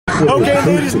Okay,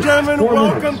 ladies and gentlemen,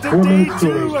 welcome to day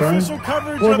 2 official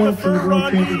coverage of the Fur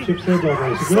Rondy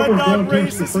Sled Dog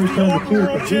Race. This is the Open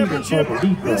World Championship.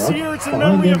 This year it's in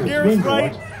memory of Gareth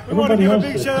Wright. We want to give a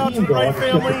big shout out to the Wright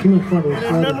family. And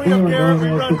in memory of Gareth, we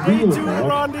run day 2 of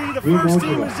Rondy. The first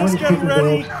team is just getting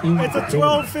ready. It's a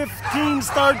 12:15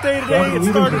 start day today. It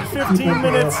started 15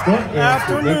 minutes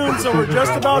after noon, so we're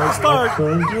just about to start.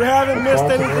 If you haven't missed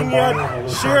anything yet,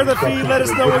 share the feed. Let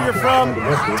us know where you're from.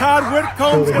 Todd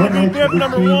Whitcomb's going to be bib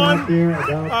number 1.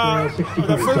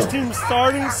 The first team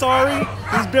starting, sorry.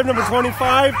 He's bib number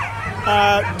 25.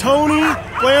 Tony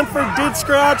Blanford did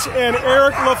scratch, and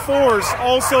Erick Laforce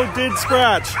also did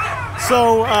scratch.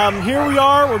 So here we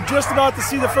are. We're just about to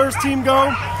see the first team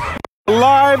go.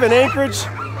 Live in Anchorage.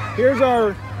 Here's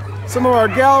some of our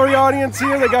gallery audience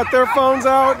here. They got their phones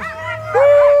out.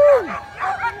 Woo!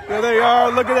 There they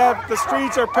are. Look at that. The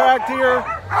streets are packed here.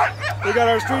 We got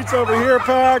our streets over here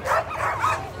packed.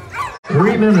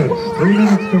 3 minutes. 3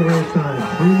 minutes to race time.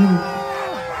 3 minutes.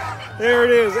 There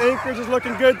it is. Anchorage is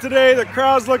looking good today. The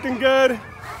crowd's looking good.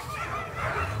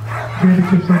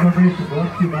 Championship celebration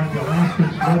brought to you by the Alaskan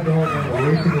Sled Dog and the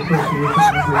Racing Association.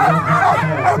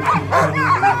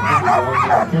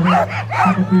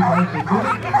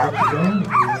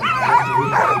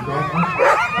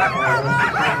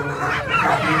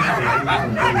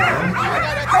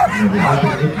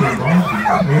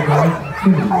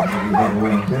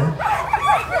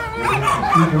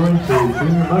 Going to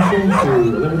junior muscle to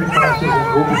limited classes and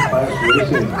open class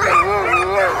racing.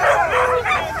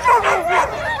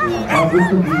 How good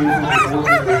can be used in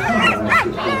the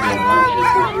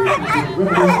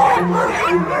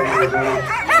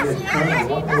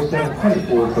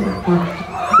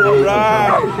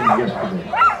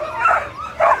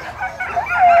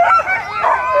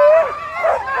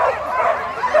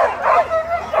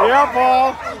Yeah, Paul.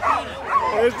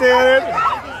 Understand it.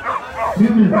 2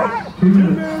 minutes. 2 minutes.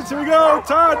 2 minutes. Here we go.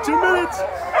 Todd, 2 minutes.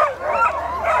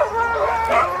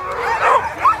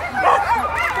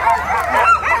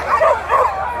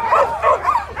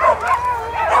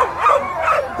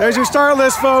 There's your start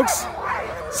list, folks.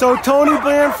 So Tony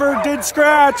Blanford did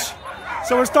scratch.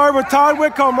 So we're starting with Todd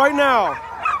Whitcomb right now.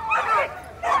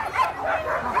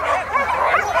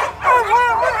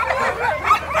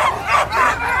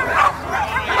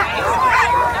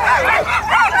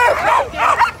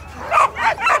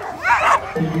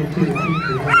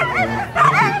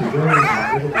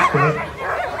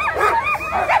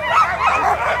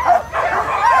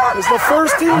 It's the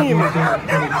first team. Once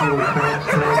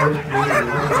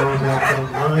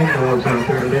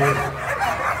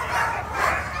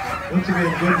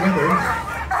again, good weather.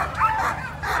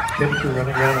 Temperature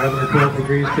running around 11 or 12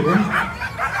 degrees today.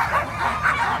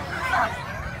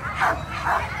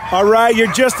 All right,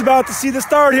 you're just about to see the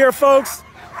start here, folks.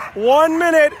 1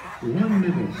 minute. 1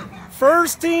 minute.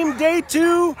 First team, day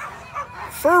 2,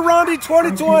 Fur Rondy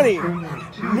 2020.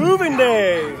 Moving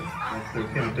day.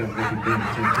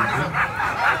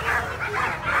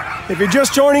 If you're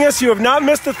just joining us, you have not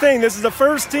missed a thing. This is the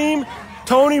first team.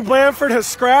 Tony Blanford has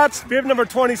scratched, bib number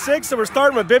 26, so we're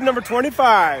starting with bib number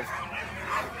 25.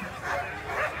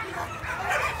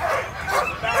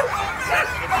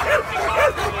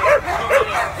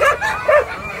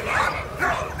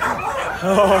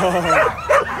 Oh.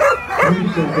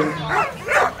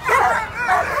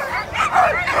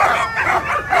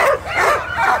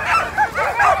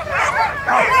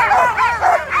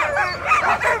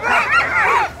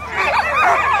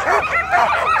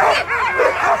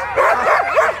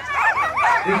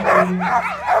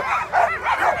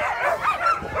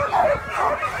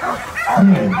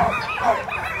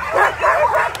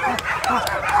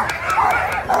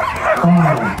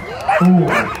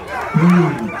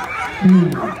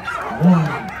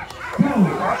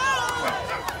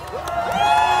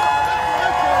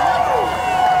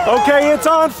 Okay, it's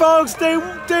on, folks. Day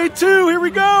 2. Here we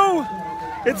go.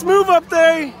 It's move up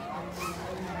day.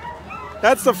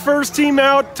 That's the first team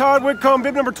out. Todd Whitcomb,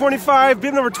 bib number 25.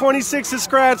 Bib number 26 has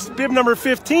scratched. Bib number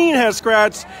 15 has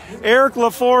scratched. Erick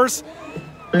Laforce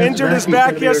injured his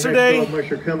back yesterday.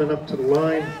 Coming up to the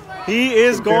line. He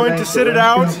is going to sit it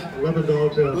out.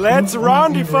 Let's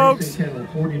Rondy, folks.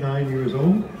 49 years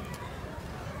old.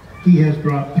 He has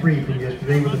dropped 3 from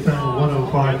yesterday with a time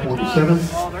of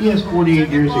 105.47. He has 48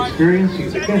 years experience.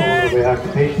 He's again on the way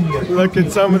occupation. Look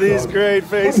at some of these great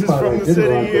faces from the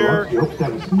city here. He hopes to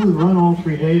have a smooth run all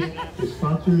 3 days. His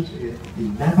sponsors is the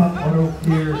Napa Auto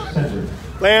Care Center.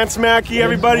 Lance Mackey,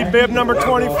 everybody, bib number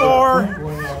 24.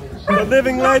 The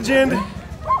living legend.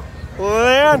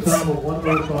 Lance,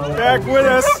 back with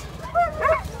us.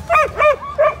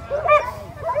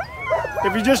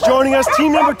 If you're just joining us,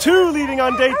 team number 2 leading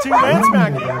on day 2, Lance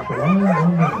Mackey.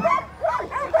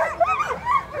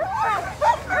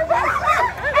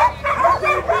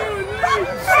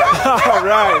 All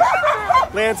right,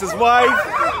 Lance's wife.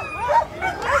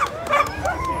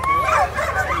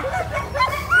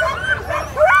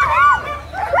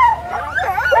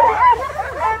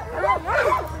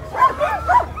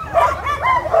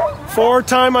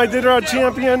 Four-time Iditarod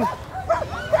champion.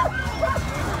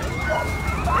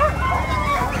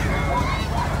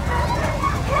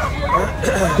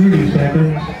 30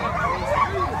 seconds.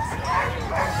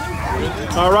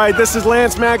 All right, this is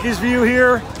Lance Mackey's view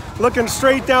here, looking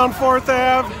straight down 4th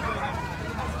Ave.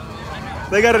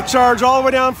 They got to charge all the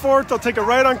way down 4th. They'll take a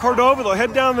right on Cordova. They'll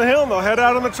head down the hill and they'll head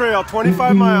out on the trail,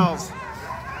 25 miles.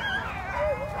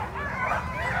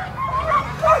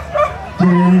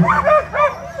 10.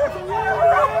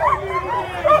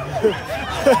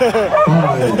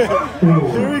 5, 4,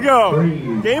 Here we go.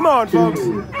 3, Game on, 2, folks.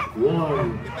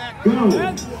 1, go.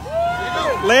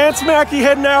 Lance Mackey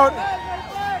heading out.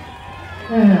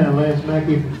 And Lance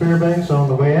Mackey from Fairbanks on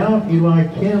the way out. Eli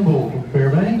Campbell from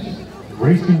Fairbanks.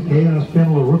 Racing Chaos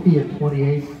Kennel, a rookie at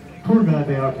 28. Tour guide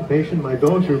by occupation. My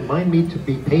dogs remind me to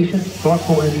be patient,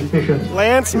 thoughtful, and efficient.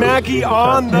 Lance Mackey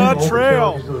on the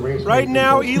trail. Right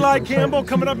now, Eli Campbell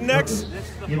coming up next.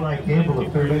 Eli Campbell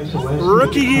of Fairbanks.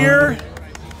 Rookie year.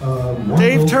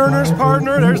 Dave Turner's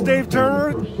partner. There's Dave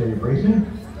Turner.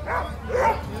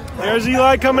 There's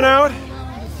Eli coming out.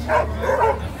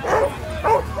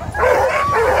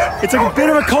 It's a bit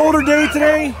of a colder day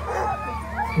today.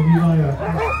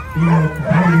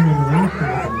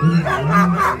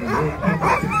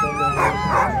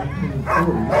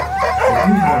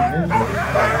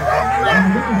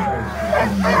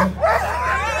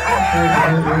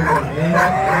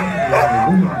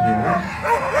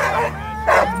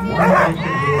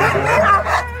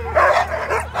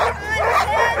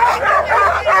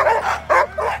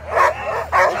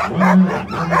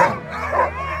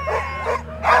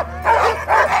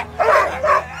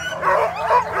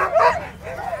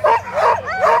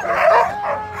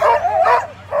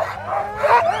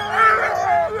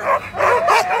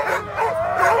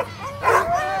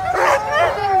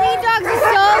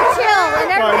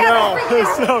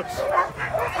 So,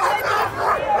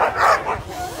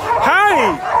 hi!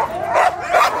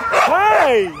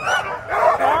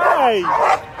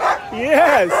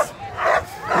 Yes!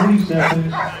 30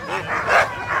 seconds.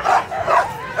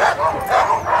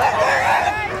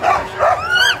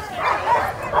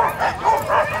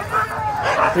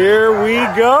 Here we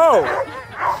go.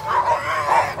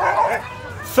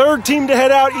 Third team to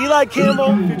head out, Eli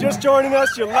Campbell. If you're just joining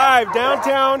us, you're live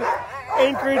downtown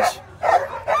Anchorage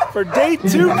for day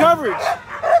 2 coverage.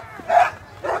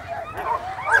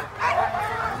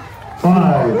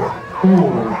 5,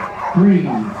 4, 3,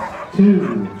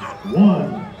 2,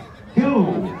 1, go!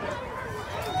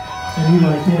 And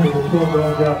Eli Campbell will 12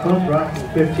 rounds out front, dropped from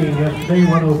 15 yesterday,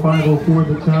 105.04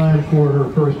 the time for her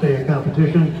first day of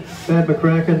competition. Thad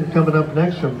McCracken coming up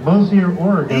next from Mosier,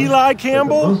 Oregon. Eli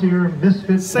Campbell Mosier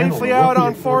Misfits safely out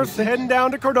on 4th, heading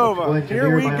down to Cordova.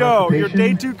 Here we go, your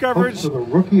day 2 coverage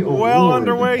well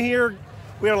underway here.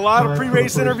 We had a lot of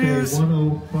pre-race interviews.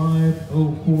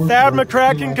 Thad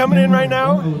McCracken coming in right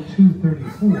now.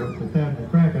 102.34 for Thad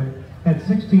McCracken. Had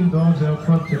 16 dogs out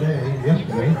front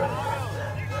yesterday,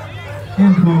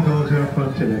 and 12 dogs out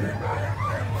front today.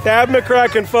 Thad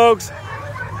McCracken, folks.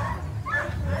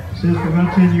 Says for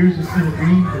about 10 years it's been a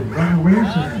dream to run a race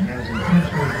and has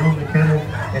intentionally grown the kennel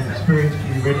and experience to be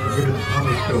ready to give it its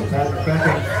honest go. Thad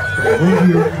McCracken from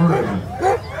Boulevard, Oregon.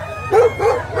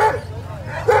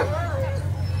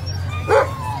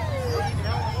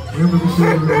 Remember to see the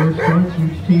reverse starts,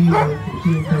 each team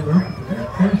comes up.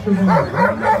 Faster than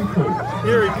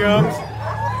Here he comes.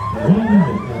 1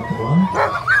 minute at the line.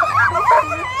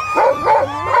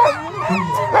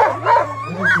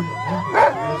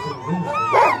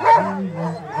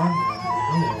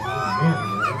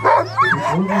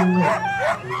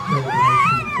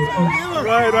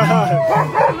 Right on.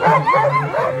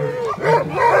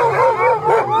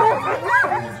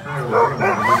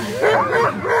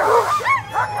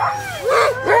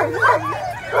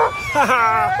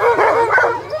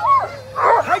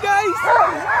 Hi guys.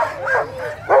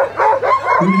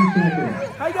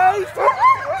 Hi guys.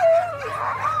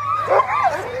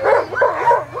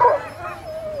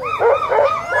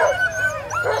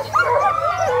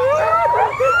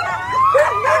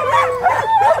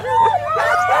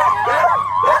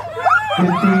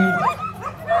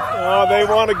 Oh, they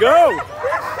want to go.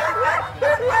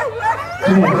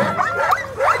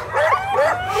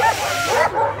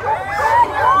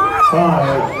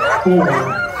 5,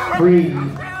 4, 3, 2, 1,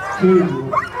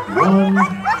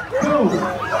 go!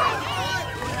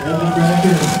 And the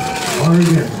dragon are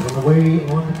again on the way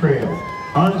on the trail.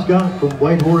 Hans Gott from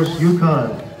Whitehorse,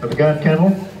 Yukon, of the Gott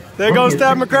Kennel. There goes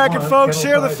Stab McCracken, folks.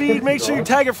 Share the feed. Make sure you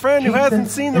tag a friend who hasn't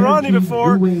seen the Rondy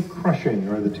before.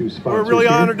 We're really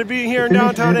honored to be here in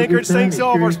downtown Anchorage. Thanks to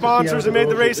all of our sponsors who made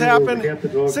the race happen.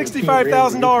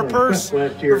 $65,000 purse.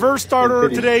 Reverse start order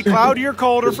today. Cloudy or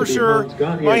colder for sure.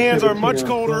 My hands are much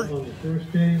colder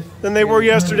than they were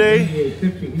yesterday.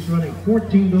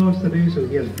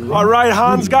 All right,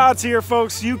 Hans Gott's here,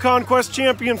 folks. Yukon Quest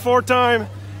champion, 4-time.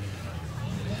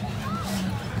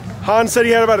 Hans said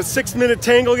he had about a 6-minute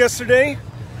tangle yesterday,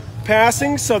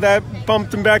 passing, so that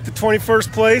bumped him back to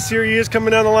 21st place. Here he is coming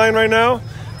down the line right now.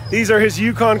 These are his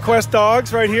Yukon Quest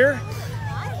dogs right here.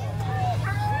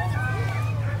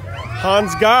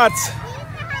 Hans Gott,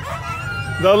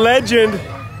 the legend,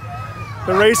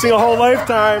 been racing a whole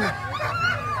lifetime.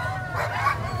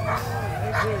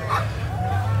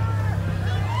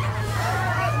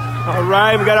 All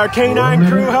right, we got our canine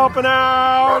crew helping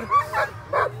out.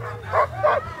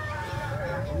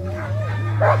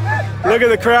 Look at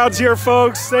the crowds here,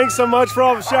 folks. Thanks so much for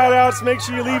all the shout outs. Make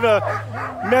sure you leave a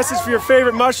message for your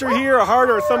favorite musher here, a heart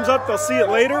or a thumbs up. They'll see it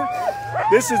later.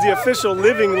 This is the official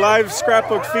living live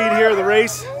scrapbook feed here of the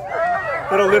race.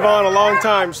 It'll live on a long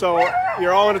time, so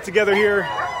you're all in it together here.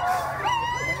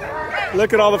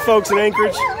 Look at all the folks in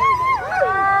Anchorage.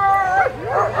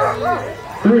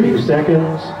 30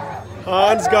 seconds.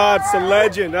 Hans Gott's a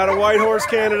legend out of Whitehorse,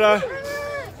 Canada.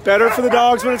 Better for the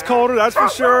dogs when it's colder, that's for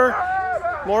sure.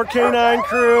 More canine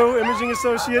crew, imaging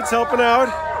associates helping out.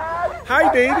 Hi,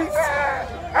 babies.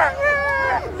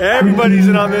 Everybody's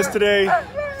in on this today.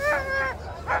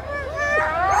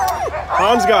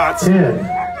 Hans Gott. 10,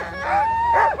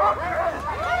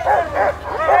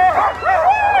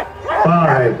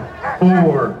 5,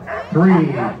 4,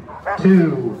 3,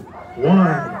 2,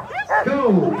 1,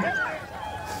 go!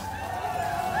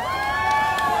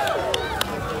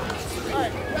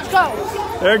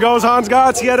 There goes Hans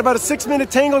Gott. He had about a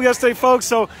 6-minute tangle yesterday, folks,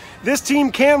 so this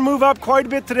team can move up quite a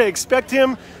bit today. Expect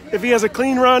him, if he has a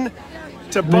clean run,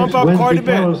 to bump up quite a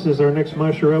bit. Wendy is our next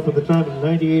musher up at the time of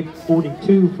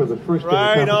 98.42 for the first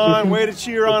right on. Way to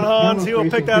cheer on Hans. He'll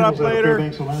pick that up later.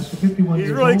 He's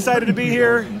really excited to be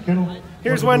here.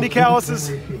 Here's Wendy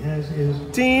Callis's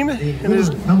team. And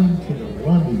his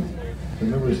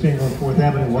remember staying on 4th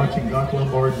Avenue watching Doc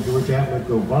Lombard and George Atwood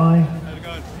go by.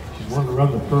 She's wanted to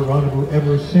run the Fur Rendezvous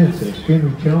ever since. An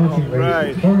extremely challenging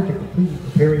race. It's hard to completely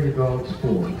prepare your dogs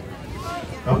for.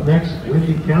 Up next,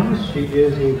 Wendy Callis. She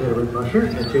is a veteran musher,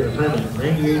 and she has a time of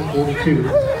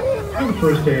 98.42 on the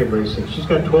first day of racing. She's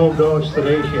got 12 dogs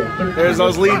today. She had 13. There's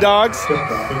those lead dogs. Just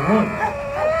dropping one.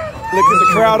 Look at the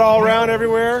crowd all around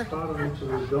everywhere. Each of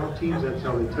those dog teams, that's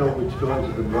how they tell which dogs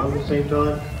have been run at the same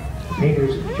time.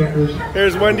 Painters, checkers.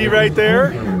 There's Wendy right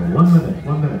there. 1 minute,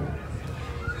 1 minute.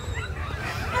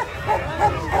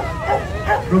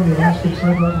 From the Alaskan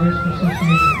Sled Racing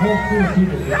Association, all 4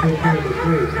 people that take care of this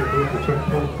race. They're going to check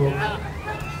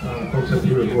folks up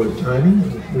here aboard timing,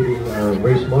 including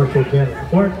race marshal Janet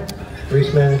Clark,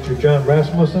 race manager John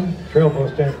Rasmussen, trail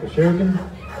post Anthony Sheridan,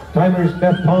 timers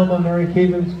Beth Palma, Mary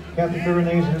Cavens, Kathy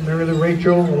Bernays, and Mary Lou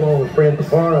Rachel, along with Fran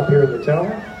Papar up here in the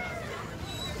tower.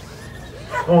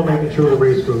 All making sure the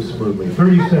race goes smoothly.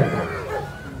 30 seconds.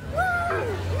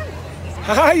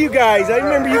 Hi, you guys. I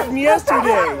remember you from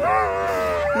yesterday.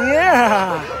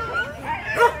 Yeah.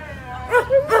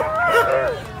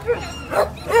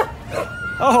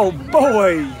 Oh,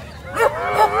 boy.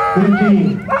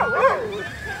 15.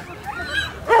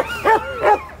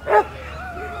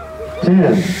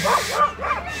 10.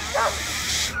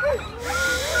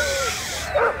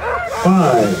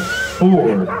 5,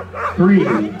 4,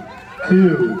 3,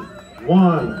 2,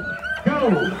 1,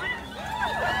 go!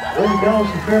 Wendy Callis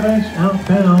from Fairbanks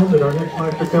outbound, and our next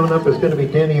marker coming up is going to be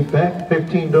Danny Beck.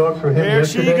 15 dogs for him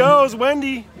yesterday. There she goes,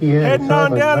 Wendy. Heading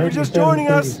on down. If you're just joining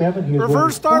us,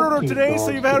 reverse start order today, so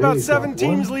you've had about 7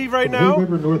 teams leave right now.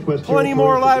 Plenty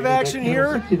more live action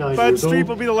here. Bud Street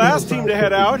will be the last team to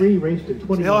head out. He'll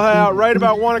head out right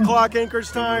about 1 o'clock Anchorage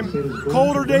time.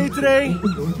 Colder day today.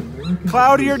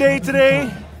 Cloudier day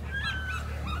today.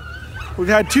 We've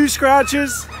had 2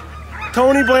 scratches.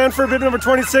 Tony Blanford, bib number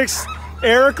 26.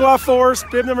 Erick Laforce,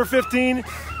 bib number 15.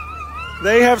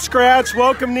 They have scratched.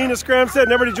 Welcome Nina Scramstead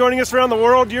and everybody joining us around the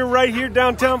world. You're right here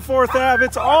downtown 4th Ave.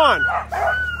 It's on.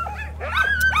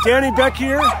 Danny Beck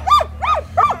here.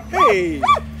 Hey.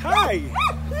 Hi.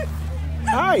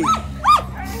 Hi.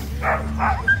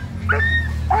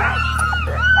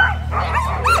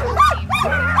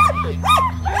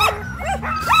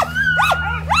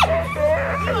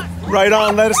 Right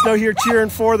on. Let us know who you're cheering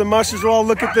for. The mushers will all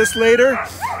look at this later,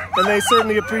 and they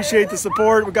certainly appreciate the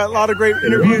support. We got a lot of great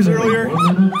interviews earlier.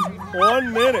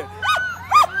 1 minute.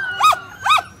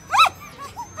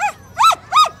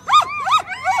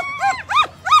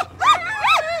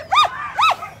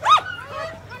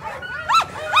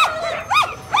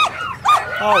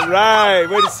 All right,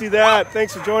 way to see that.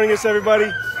 Thanks for joining us, everybody.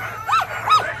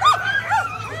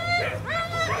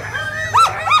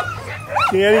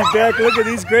 Danny's back. Look at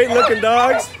these great looking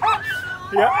dogs.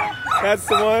 Yep, that's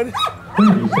the one.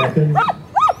 30 seconds.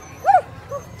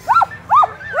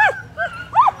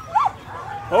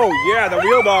 Oh yeah, the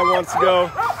wheel dog wants to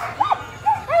go.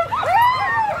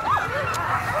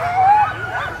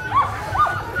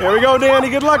 There we go, Danny.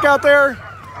 Good luck out there.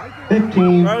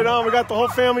 15. Right on. We got the whole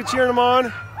family cheering him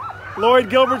on. Lloyd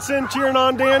Gilbertson cheering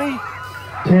on Danny.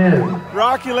 10.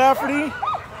 Rocky Lafferty.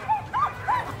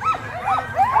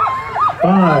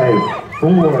 5,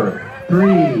 4,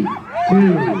 3,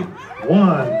 2,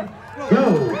 1,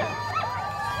 go.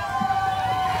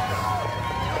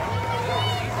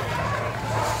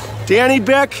 Danny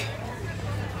Beck,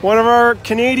 one of our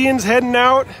Canadians heading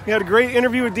out. We had a great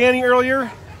interview with Danny earlier.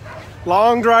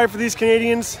 Long drive for these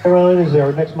Canadians. Caroline is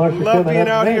our next musher. Love being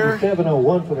out here.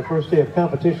 7:01 for the first day of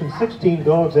competition. 16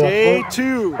 dogs out Day front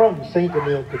 2. From St.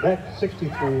 Emile, Quebec.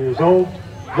 63 years old.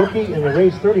 Rookie in the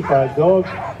race, 35 dogs.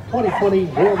 2020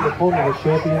 World Diplomat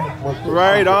Champion.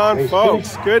 Right on,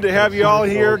 folks. Good to have you all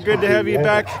here. Good to have you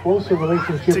back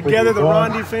together, the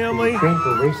Rondy family. Look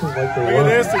at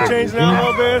this, they're changing out a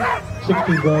little bit.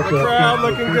 60 dogs The crowd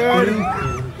looking good.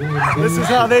 This is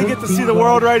how they get to see the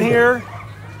world right here.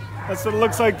 That's what it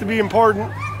looks like to be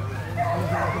important.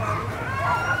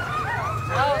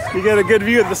 You get a good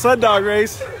view of the sled dog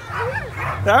race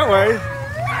that way.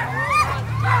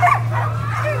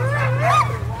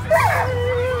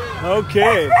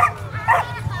 Okay.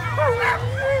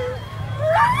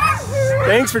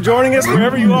 Thanks for joining us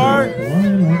wherever you are.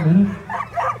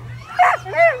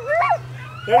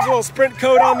 There's a little sprint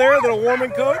coat on there, a little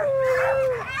warming coat.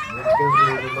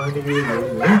 Reminding you the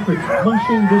Blanford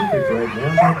Mushing District right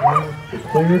now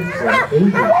declared for A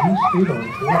and G Street on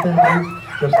 4th Avenue.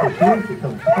 Just this year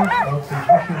becomes part of the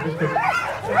Mushing District.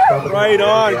 Right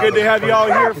on. Good to have you all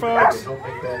here, folks.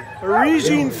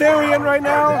 Regine Ferrian right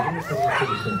now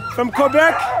from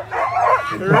Quebec.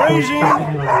 Regine.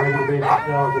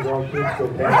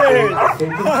 Hey.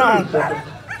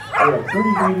 There are 30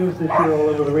 radios this year all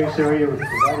over the race area, which is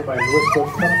provided by Northcote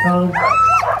Telecom.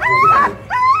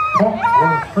 Top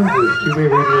 100 two-way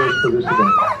radios for this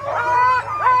event.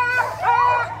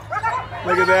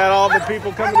 Look at that, all the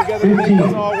people coming together to make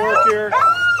this all work here.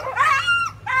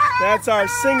 That's our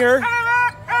singer.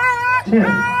 10.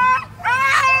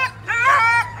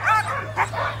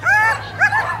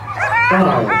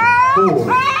 5,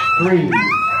 4, 3,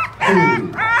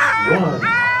 2, 1,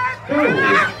 go!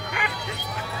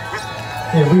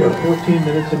 And we are 14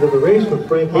 minutes into the race with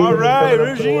Frank. All right,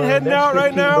 Regine heading out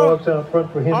right now.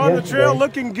 On the trail,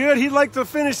 looking good. He'd like to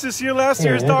finish this year. Last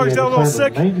year his dogs got a little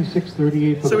sick,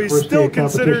 so he's still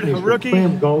considered a rookie.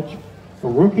 A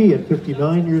rookie at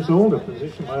 59 years old, a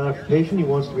physician by occupation. He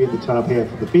wants to be in the top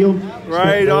half of the field.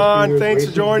 Right on. Thanks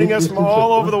for joining us from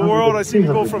all over the world. I see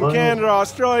people from Canada,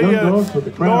 Australia,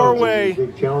 Norway.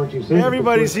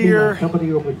 Everybody's here.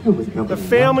 The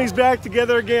family's back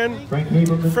together again. Frank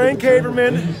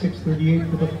Haberman. 6:38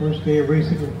 for the first day of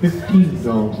racing with 15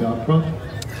 dogs out front.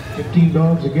 15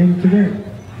 dogs again today.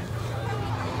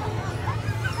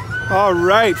 All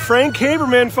right, Frank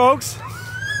Haberman, folks.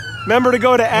 Remember to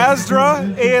go to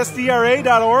asdra.org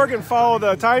and follow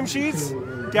the timesheets.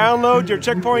 Download your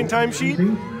checkpoint timesheet,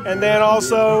 and then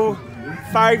also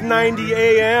 5:90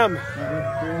 a.m.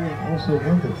 Also,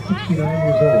 remember, 69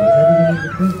 years old. Everything in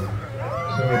between. So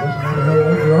it doesn't matter how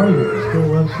old you are, you can still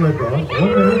run sled dogs. 1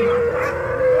 minute.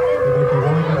 And if you've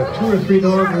only got a 2 or 3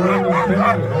 dog around your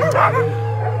family, you're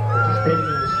participating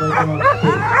in the sled dog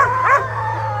stage.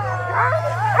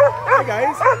 Hi,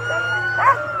 guys.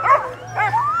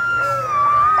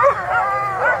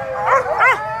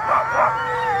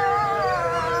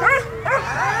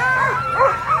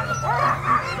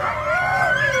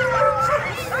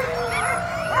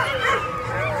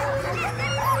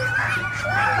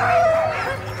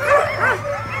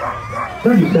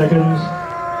 30 seconds.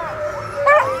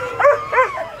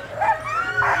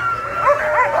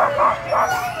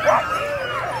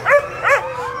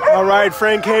 All right,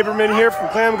 Frank Haberman here from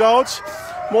Clam Gulch.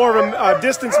 More of a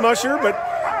distance musher, but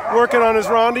working on his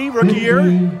Rondy, rookie year.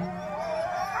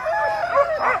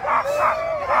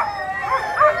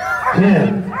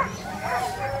 10.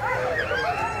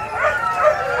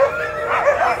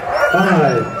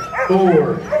 5,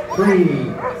 4, 3,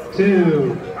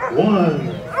 2, 1,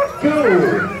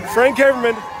 go! Frank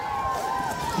Haberman.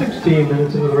 16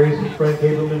 minutes into the race, it's Frank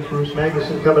Haberman. Bruce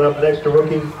Magnuson coming up next, a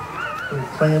rookie from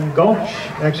Clam Gulch,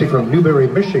 actually from Newberry,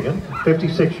 Michigan,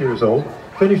 56 years old.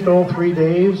 Finished all 3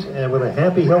 days, and with a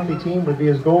happy, healthy team would be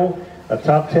his goal. A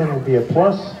top 10 would be a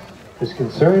plus. Is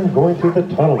concerned going through the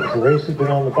tunnels. The race has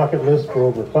been on the bucket list for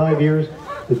over 5 years.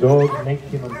 The dogs make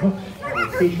him a hook,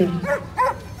 patient.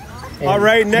 All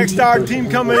right, next our team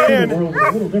coming in.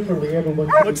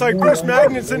 Looks like Bruce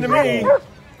Magnuson to me.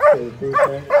 Bruce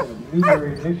Magnuson of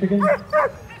Newberry, Michigan.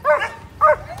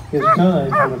 His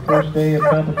time for the first day of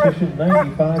competition,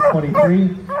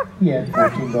 95.23. He had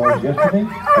 14 dogs yesterday,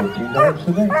 14 dogs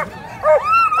today.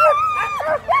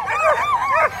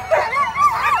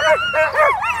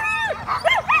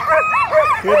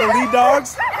 Here are the lead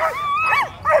dogs.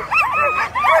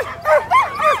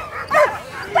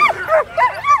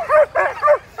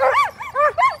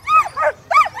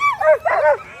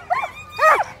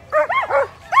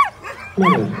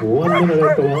 Minutes, 1 minute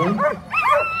at the line.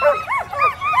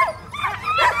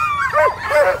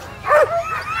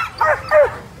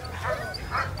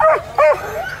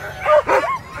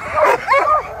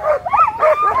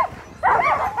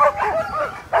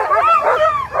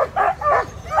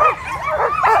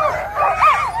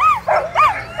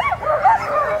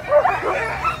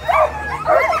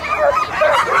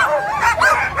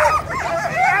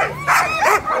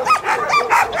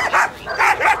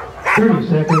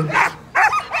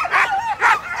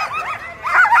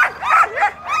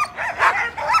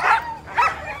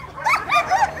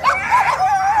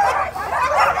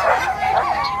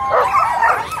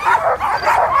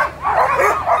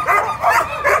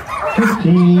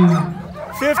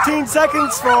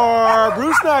 Seconds for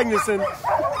Bruce Magnuson.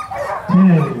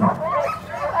 10,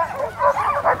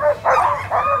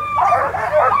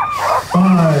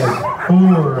 5,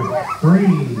 4,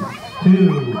 3,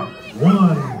 2,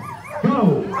 1, go!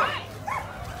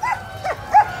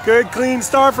 Good clean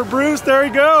start for Bruce. There he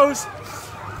goes.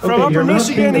 From Upper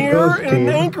Michigan here in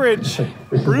Anchorage.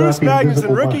 Bruce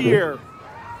Magnuson, rookie year.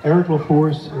 Erick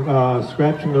Laforce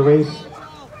scratching the race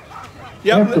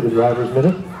after the driver's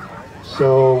minute.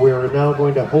 So we're now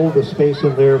going to hold the space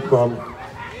in there from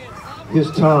his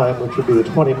time, which would be the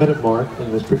 20-minute mark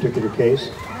in this particular case.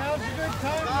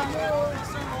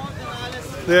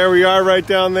 There we are right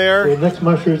down there. The next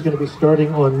musher is going to be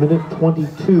starting on minute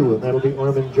 22, and that'll be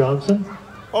Armin Johnson.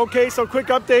 Okay, so quick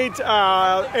update.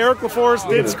 Erick Laforce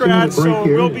did scratch, so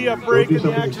we'll be a break in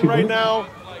the action right now.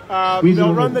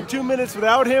 They'll run the 2 minutes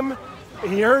without him.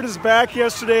 He hurt his back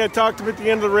yesterday. I talked to him at the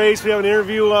end of the race. We have an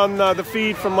interview on the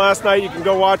feed from last night. You can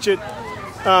go watch it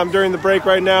during the break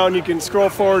right now, and you can scroll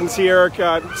forward and see Eric.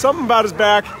 Something about his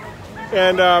back.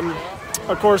 And,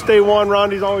 of course, day one,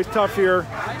 Rondy's always tough here.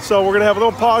 So we're going to have a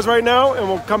little pause right now, and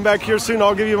we'll come back here soon.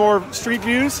 I'll give you more street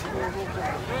views.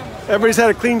 Everybody's had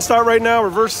a clean start right now.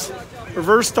 Reverse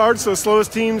start, so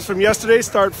slowest teams from yesterday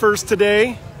start first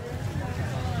today.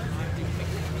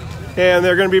 And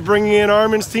they're going to be bringing in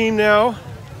Armin's team now.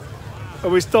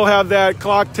 But we still have that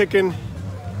clock ticking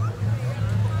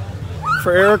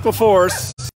for Erick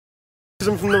Laforce.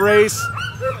 Him from the race.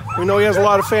 We know he has a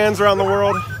lot of fans around the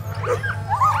world.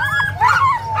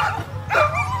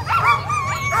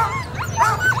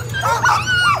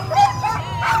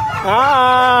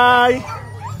 Hi!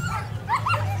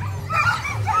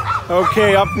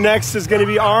 Okay, up next is going to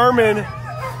be Armin.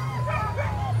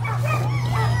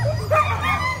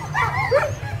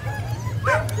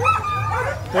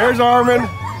 There's Armin,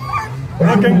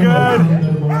 looking good.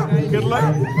 Good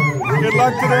luck. Good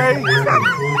luck today.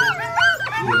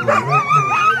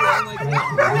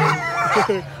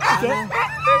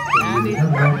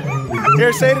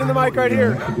 Here, say it in the mic right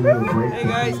here. Hey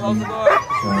guys, how's it going?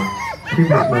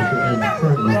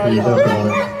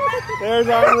 There's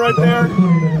Armin right there.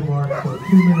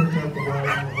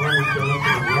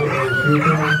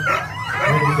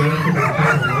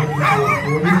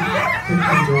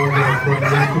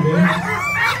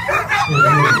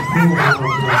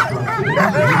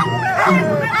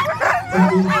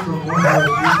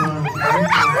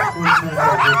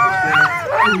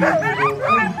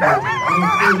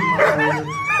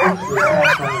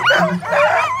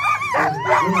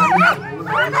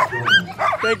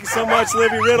 Thank you so much,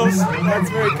 Libby Riddles. That's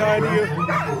very kind of you.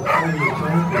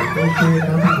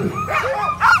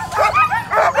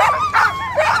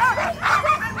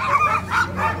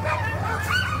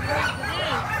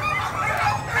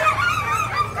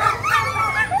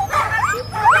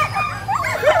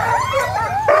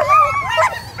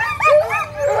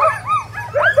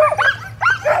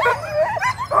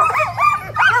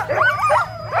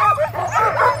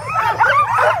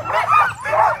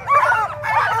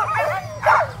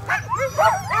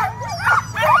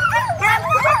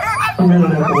 A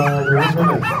minute at the line, 1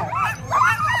 minute.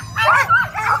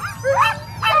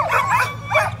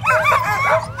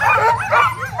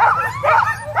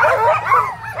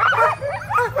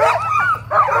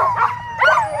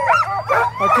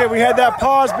 Okay, we had that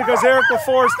pause because Erick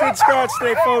Laforce did scratch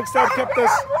today, folks. That kept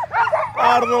us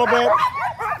out a little bit.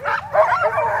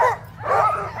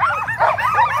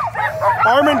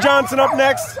 Armin Johnson up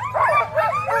next.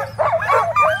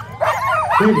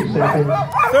 30 seconds.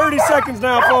 30 seconds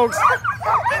now, folks.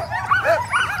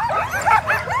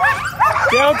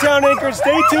 Downtown Anchorage,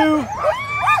 day 2.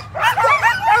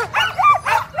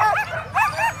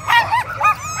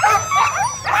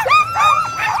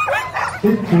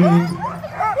 $15.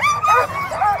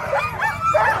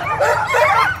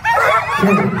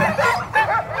 10.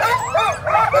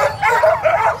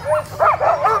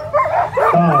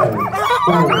 5,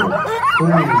 4,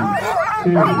 3,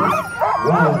 2,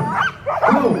 1,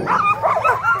 go!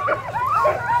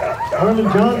 Armin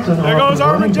Johnson. There goes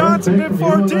Armin Johnson, bib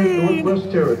 14.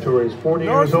 Northwest Territories, 40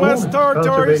 Northwest years old.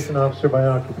 Territories. Conservation officer by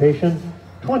occupation.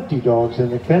 20 dogs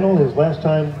in the kennel. His last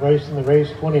time racing the race,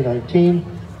 2019.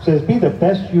 Says, be the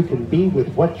best you can be with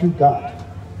what you got.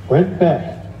 Brent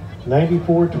Beck.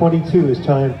 94.22 is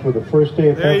time for the first day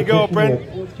of There you go, Brent.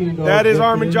 That is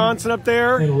Armin Johnson up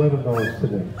there. And $11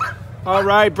 today. All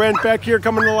right, Brent Beck here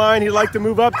coming to the line. He'd like to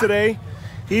move up today.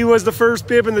 He was the first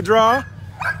bib in the draw.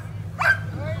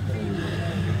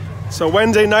 So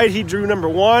Wednesday night he drew number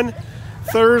 1.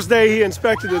 Thursday he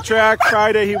inspected the track.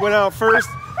 Friday he went out first.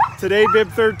 Today bib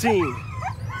 13.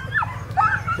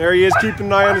 There he is, keeping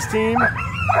an eye on his team.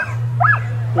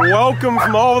 Welcome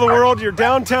from all over the world. You're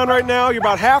downtown right now. You're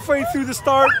about halfway through the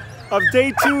start of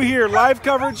day 2 here. Live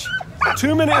coverage,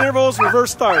 2-minute intervals,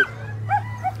 reverse start.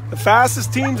 The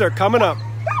fastest teams are coming up.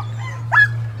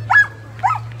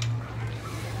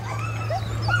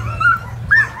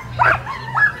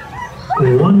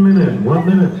 One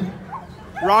minute.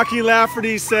 Rocky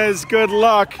Lafferty says, good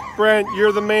luck. Brent,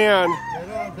 you're the man.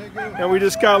 And we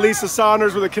just got Lisa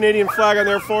Saunders with a Canadian flag on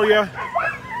there for you.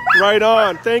 Right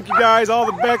on. Thank you guys, all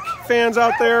the Beck fans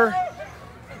out there.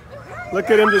 Look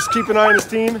at him just keep an eye on his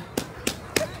team.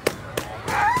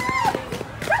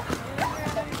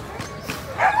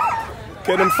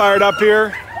 Get him fired up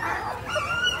here.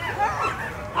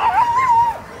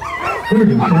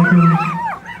 30 seconds.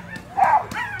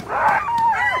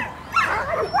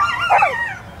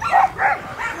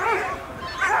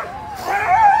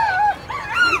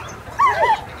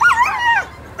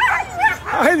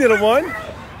 Hi, little one.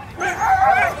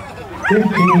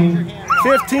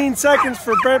 15 seconds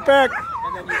for Brent Beck.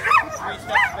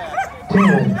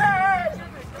 10.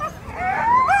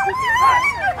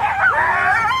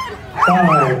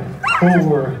 5,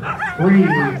 4, 3,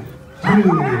 2,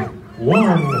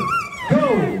 1,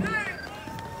 go!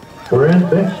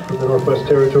 Brent Beck from the Northwest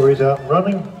Territories out and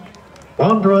running.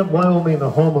 Bondurant, Wyoming, the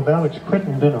home of Alex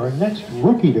Crittenden, our next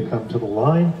rookie to come to the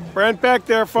line. Brent Beck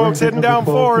there, folks, heading down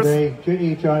 4th. Today,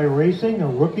 JHI Racing, a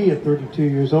rookie at 32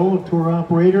 years old, a tour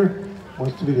operator,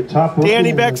 wants to be the top rookie.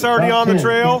 Danny Beck's already on the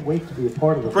trail. Can't wait to be a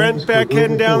part of the Brent Beck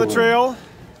heading down the trail.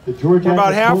 We're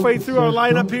about halfway through our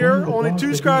lineup here. Only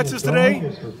 2 scratches today.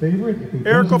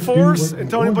 Erick Laforce and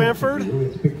Tony Blanford.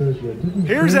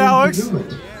 Here's Alex.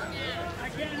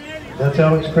 That's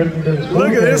Alex Crittenden's.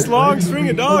 Look at this long string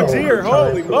of dogs here.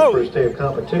 Holy moly. First day of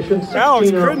competition. 16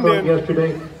 Alex out front Crittenden.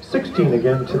 yesterday, 16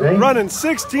 again today. Running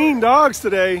 16 dogs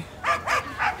today.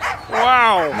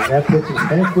 Wow. And that puts us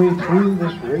halfway through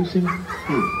this racing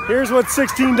field. Here's what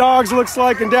 16 dogs looks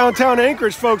like in downtown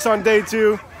Anchorage, folks, on day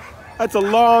 2. That's a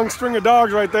long string of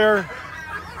dogs right there.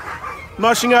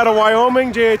 Mushing out of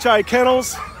Wyoming, JHI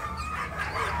Kennels.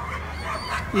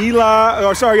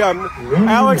 Alex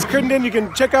Crittenden, you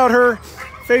can check out her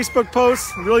Facebook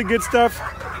posts, really good stuff.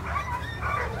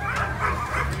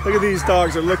 Look at these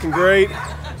dogs, they're looking great.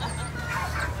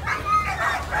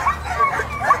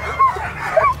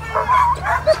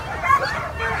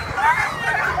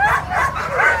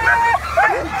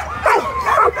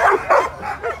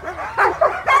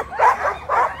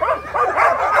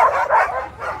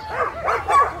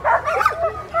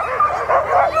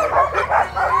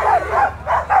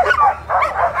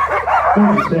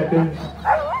 Seconds.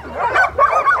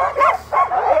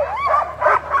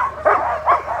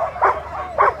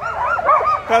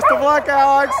 Best of luck,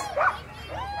 Alex.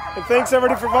 And thanks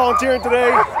everybody for volunteering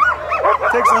today.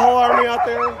 Takes the whole army out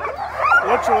there,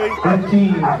 literally.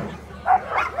 15.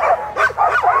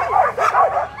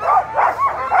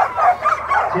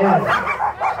 10.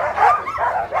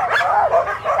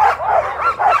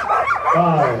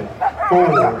 5,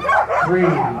 4, 3,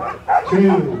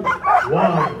 2,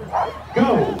 1.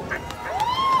 Go!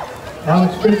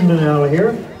 Alex Crittenden out of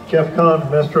here. Jeff Kahn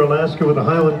from Esther, Alaska with a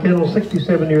Highland Kennel,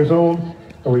 67 years old,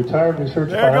 a retired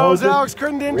research biologist. There goes Alex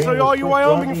Crittenden to all you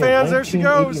Wyoming fans. There she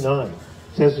goes.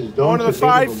 One of the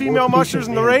 5 female mushers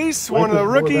in the race. One of the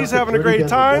rookies having a great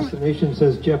time.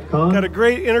 Says Jeff Kahn. Got a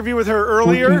great interview with her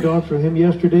earlier. 14 dogs for him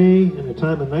yesterday in a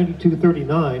time of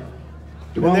 92.39.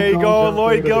 And there you go,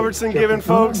 Lloyd Gilbertson giving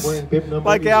folks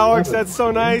like Alex. That's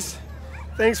so nice.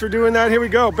 Thanks for doing that. Here we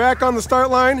go. Back on the start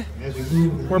line.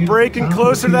 We're breaking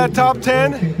closer to that top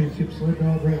 10.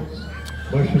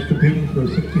 Mushers competing for a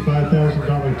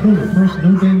 $65,000 total. First,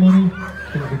 no day money.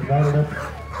 Going to be divided up.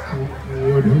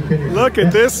 Look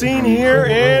at this scene here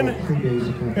in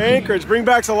Anchorage. Bring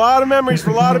back a lot of memories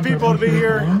for a lot of people to be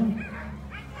here.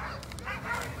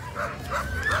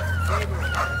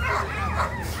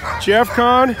 Jeff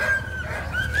Kahn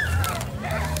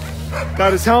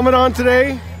got his helmet on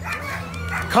today.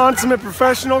 Consummate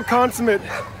professional, consummate.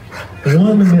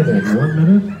 1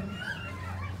 minute.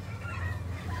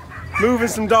 Moving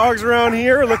some dogs around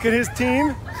here. Look at his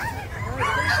team.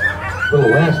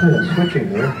 Little last minute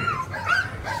switching there.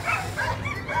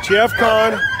 Jeff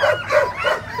Kahn.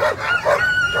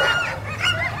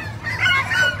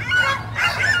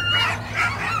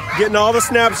 Getting all the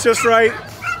snaps just right.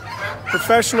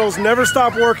 Professionals never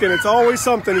stop working. It's always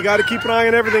something. You got to keep an eye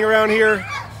on everything around here.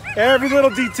 Every little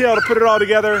detail to put it all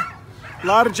together. A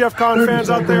lot of Jeff Kahn fans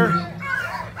out there.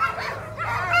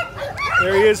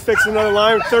 There he is fixing another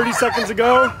line 30 seconds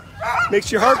ago.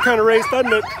 Makes your heart kind of race,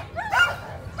 doesn't it?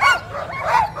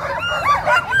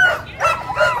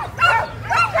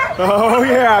 Oh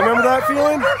yeah, remember that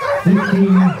feeling?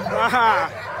 Aha.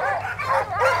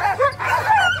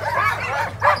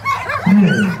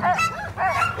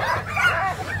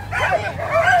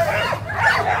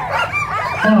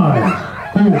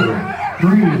 5, 4,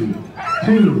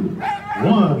 3, 2,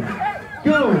 1,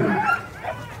 go!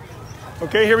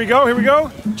 Okay, here we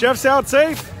go. Jeff's out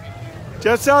safe.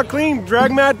 Jeff's out clean.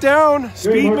 Drag mat down.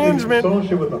 Speed management.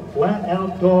 Associate with a Flat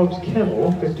Out Dogs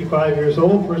Kennel, 55 years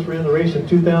old. First ran the race in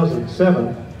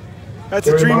 2007. That's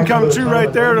a dream come true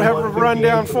right there to have a run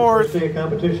down fourth. First day of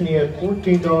competition, he had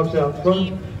 14 dogs out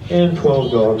front and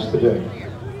 12 dogs today.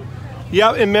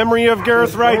 Yep, in memory of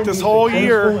Gareth Wright this whole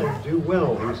year. Do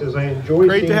well. He says, I enjoy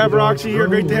great to have Roxy here.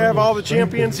 Great to have all the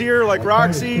champions here like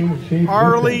Roxy,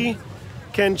 Harley,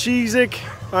 Ken Cheezick.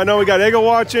 I know we got Ego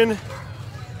watching.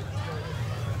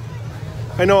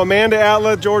 I know Amanda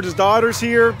Atla, George's daughter's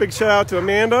here. Big shout out to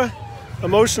Amanda.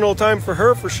 Emotional time for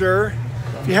her for sure.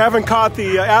 If you haven't caught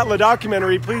the Atla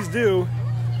documentary, please do.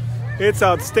 It's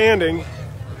outstanding.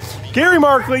 Gary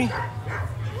Markley.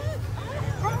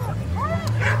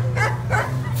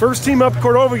 First team up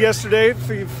Cordova yesterday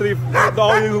for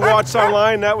all of you who watched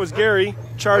online. That was Gary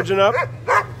charging up.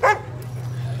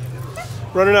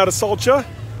 Running out of Salcha.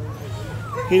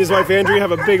 He and his wife Andrea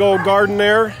have a big old garden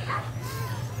there.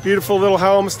 Beautiful little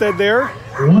homestead there.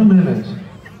 1 minute.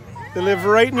 They live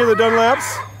right near the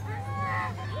Dunlaps.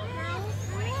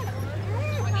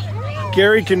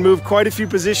 Gary can move quite a few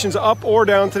positions up or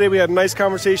down today. We had a nice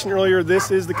conversation earlier. This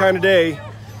is the kind of day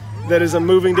that is a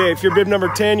moving day. If you're bib number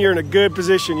 10, you're in a good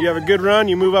position. You have a good run,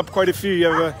 you move up quite a few. You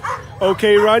have a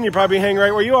okay run, you probably hang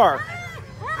right where you are.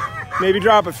 Maybe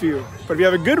drop a few. But if you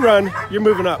have a good run, you're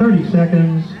moving up. 30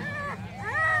 seconds.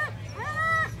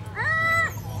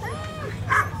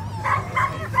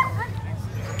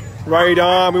 Right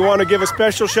on. We want to give a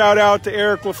special shout out to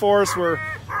Erick Laforce. We're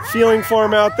feeling for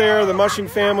him out there. The mushing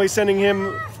family sending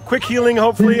him quick healing,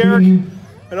 hopefully, Eric.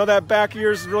 I know that back of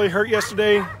yours really hurt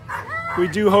yesterday. We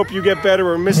do hope you get better.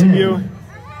 We're missing you.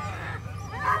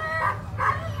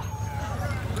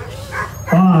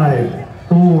 5,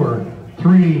 4,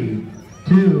 3,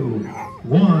 2,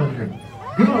 1,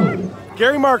 go!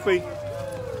 Gary Markley.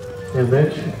 And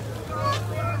Mitch.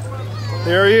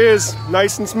 There he is,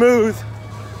 nice and smooth.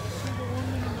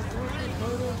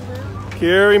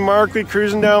 Gary Markley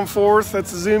cruising down fourth.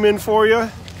 That's a zoom in for you.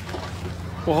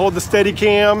 We'll hold the steady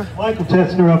cam. Michael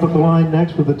Tetzner up at the line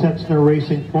next with the Tetzner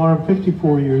Racing Farm,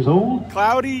 54 years old.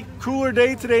 Cloudy, cooler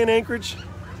day today in Anchorage,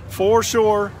 for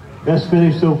sure. Best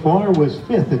finish so far was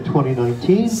 5th in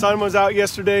 2019. Sun was out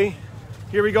yesterday.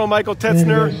 Here we go, Michael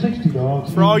Tetzner. 60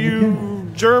 dogs. For all you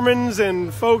Germans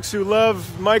and folks who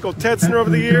love Michael Tetzner over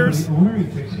the years. He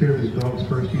takes care of his dogs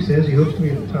first. He says he hopes to be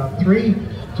in the top 3.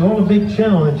 It's all a big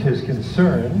challenge, his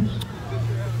concerns.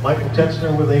 Michael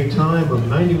Tetzner with a time of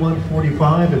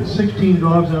 91.45 and 16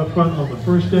 dogs out front on the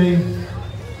first day.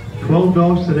 12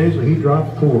 dogs today, so he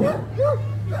dropped 4.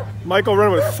 Michael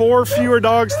running with 4 fewer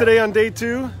dogs today on day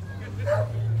 2.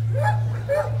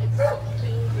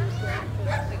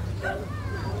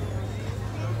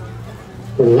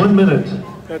 For 1 minute.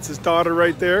 That's his daughter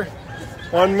right there.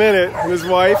 1 minute, and his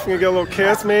wife. Gonna get a little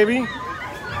kiss, maybe.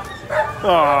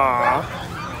 Aww,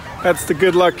 that's the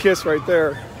good luck kiss right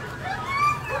there.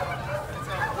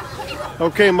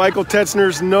 Okay, Michael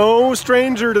Tetzner's no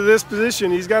stranger to this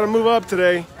position. He's got to move up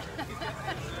today.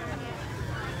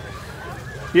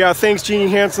 Yeah, thanks, Jeannie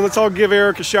Hansen. Let's all give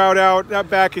Eric a shout out. That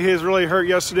back of his really hurt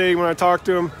yesterday when I talked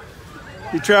to him.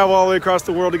 He traveled all the way across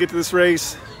the world to get to this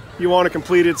race. You want to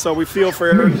complete it, so we feel for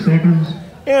Eric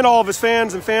and all of his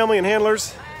fans and family and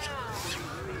handlers.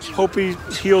 Hope he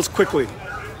heals quickly.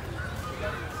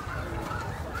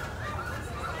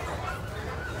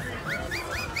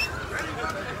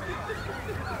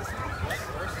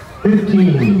 Michael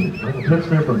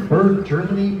Tetzner from Berg,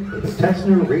 Germany, with the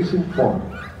Tetzner Racing Farm.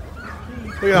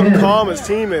 Look at how calm his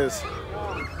team is.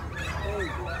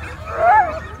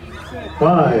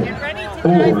 5,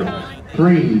 4,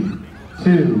 3,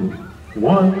 2,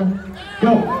 1,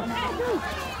 go.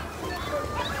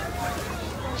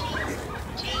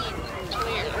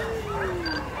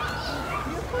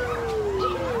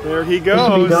 There he This will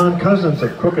goes. be Don Cousins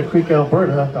of Crooked Creek,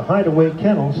 Alberta, the Hideaway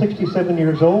Kennel, 67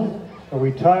 years old, a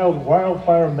retired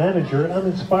wildfire manager,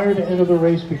 uninspired to enter the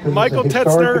race because Michael it's a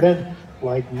historic Tetzner event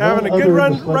like having no a good other in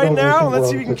run the sled right dog now. racing Let's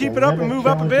world. see if he can It's a keep it up and dynamic, move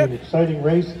up a bit. challenging, exciting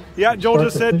race. Yeah, Joel Start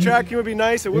just to said finish. tracking would be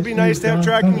nice. It would be This nice is to have Don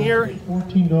tracking Cousins, here.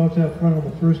 14 dogs out front on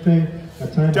the first day. A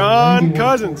time of Don 91.42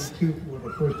 Cousins. for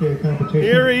the first day of competition.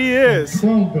 Here he is.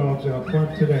 12 dogs out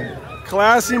front today.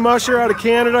 Classy musher out of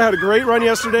Canada. Had a great run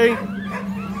yesterday.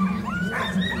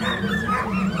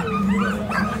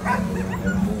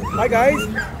 Hi, guys.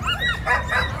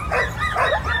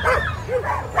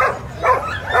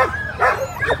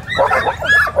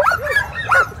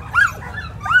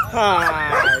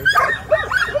 Hi.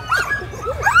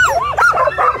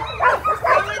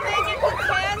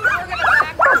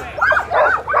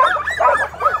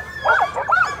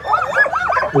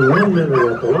 One minute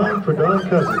at the line for Don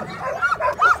Cousins.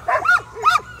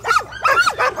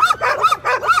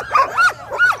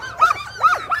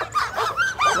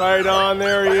 Right on,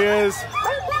 there he is.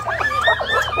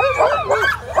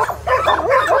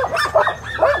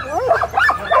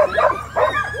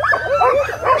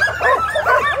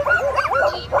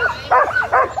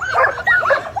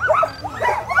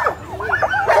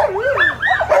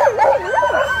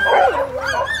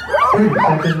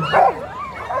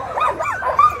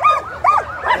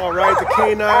 All right, the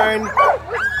K9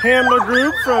 handler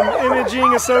group from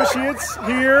Imaging Associates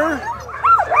here.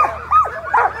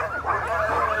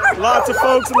 Lots of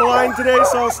folks in the line today,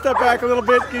 so I'll step back a little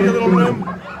bit, give you a little room.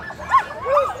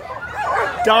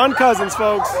 Don Cousins,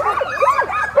 folks.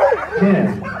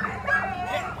 10,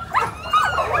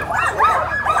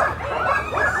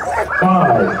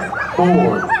 5,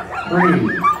 4, 3,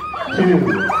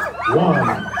 2,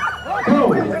 1, go!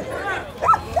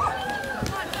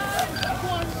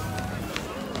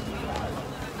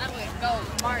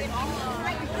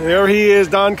 There he is,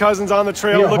 Don Cousins on the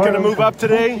trail, looking to move up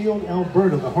today.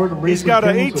 He's got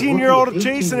an 18-year-old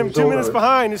chasing him 2 minutes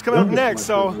behind. He's coming up next,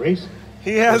 so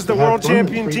he has the world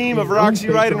champion team of Roxy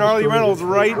Wright and Harley Reynolds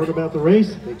right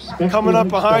coming up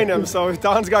behind him. So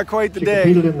Don's got quite the day.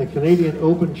 She competed in the Canadian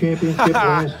Open Championship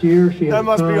last year. She That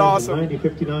must be awesome.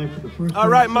 90.59 for the first All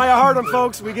right, Maya Hardham,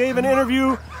 folks. We gave an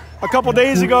interview a couple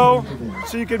days ago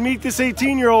so you could meet this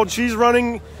 18-year-old. She's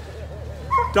running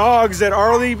dogs that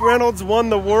Harley Reynolds won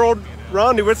the World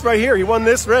Rendezvous with right here. He won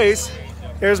this race.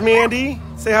 There's Mandy.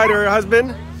 Say hi to her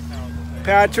husband.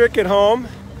 Patrick at home.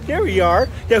 Here we are.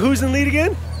 Yeah, who's in lead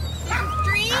again?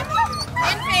 Dream and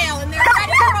Vale, and they're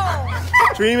ready to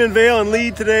roll. Dream and Vale in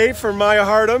lead today for Maya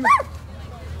Hardham.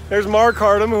 There's Mark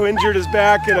Hardham, who injured his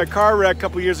back in a car wreck a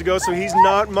couple years ago, so he's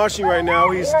not mushing right now.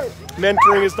 He's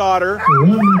mentoring his daughter.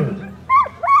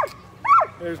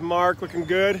 There's Mark looking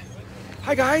good.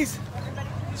 Hi, guys.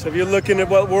 So if you're looking at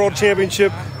what World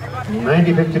Championship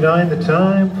 90.59 the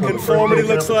time. conformity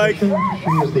looks like, She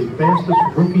is the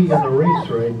fastest rookie in the race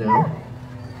right now.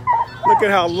 look at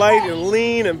how light and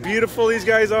lean and beautiful these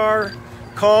guys are.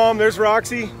 Calm. There's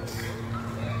Roxy.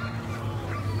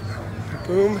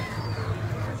 Boom.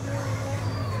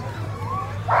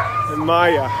 And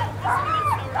Maya.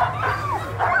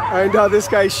 I know this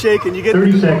guy's shaking. You get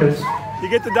 30 seconds. You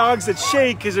get the dogs that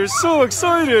shake because they're so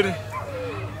excited.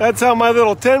 That's how my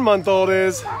little 10-month-old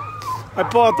is. I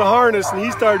pull out the harness and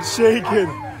he starts shaking.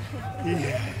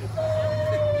 Yeah.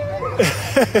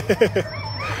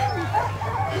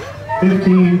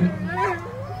 15.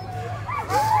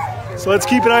 So let's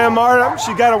keep an eye on Marta.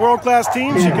 She got a world-class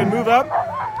team. She can move up.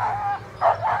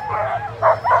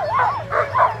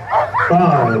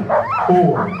 5,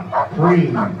 4, 3,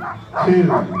 2,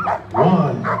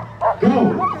 1,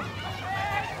 go!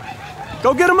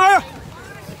 Go get him, Maya.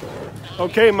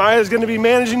 Okay, Maya's going to be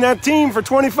managing that team for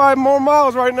 25 more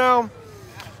miles right now.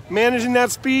 Managing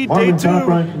that speed, Marvin day 2.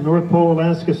 Cockline from North Pole,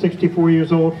 Alaska, 64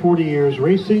 years old, 40 years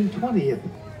racing, 28th.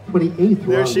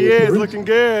 There she is, looking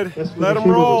good. Let him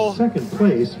roll. Second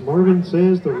place. Marvin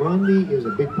says the Rondy is a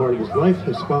big part of his life.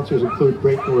 His sponsors include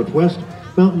Great Northwest,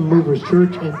 Mountain Movers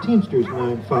Church, and Teamsters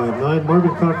 959.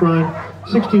 Marvin Cockline,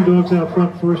 16 dogs out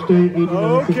front first day, 89.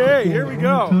 Okay, here we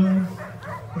go.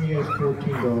 He has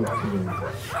 14 dogs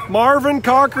today. Marvin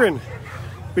Cochran.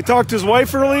 We talked to his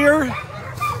wife earlier.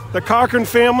 The Cochran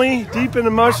family, deep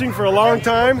into mushing for a long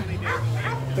time.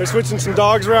 They're switching some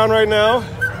dogs around right now.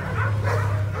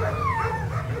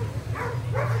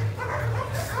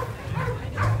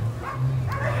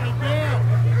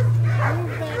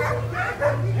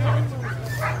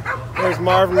 There's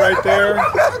Marvin right there.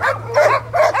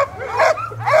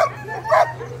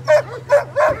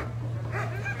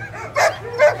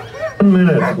 1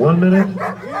 minute, 1 minute.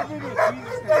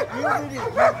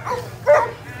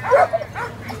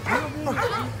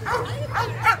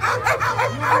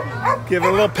 Give it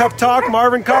a little pep talk.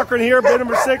 Marvin Cochran here, bid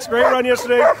number 6. Great run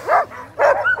yesterday.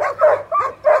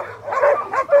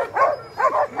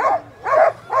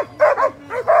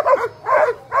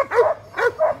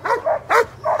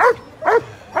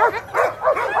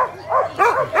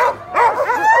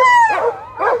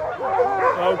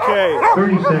 Okay.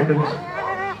 30 seconds.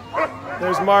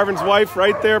 There's Marvin's wife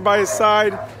right there by his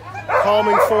side.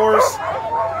 Calming force.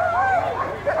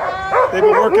 They've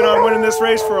been working on winning this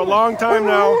race for a long time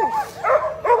now.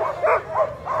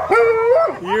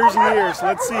 Years and years.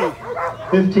 Let's see.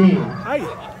 15. Hi.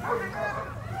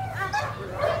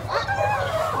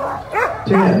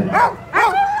 10.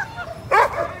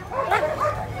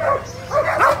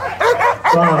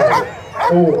 5,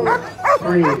 4,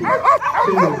 3, 2,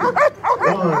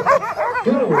 1,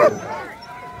 go.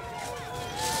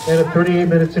 And at 38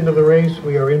 minutes into the race,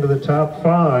 we are into the top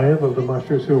 5 of the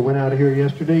mushers who went out of here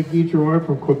yesterday. Guy Girard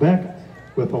from Quebec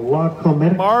with a La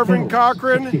Comedic. Marvin kennel,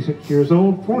 Cochran, 66 years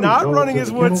old, 40 not dogs running in his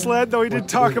the wood kennel. sled, though he did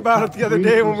talk about it the other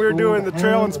day when we were doing the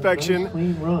trail inspection.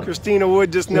 Christina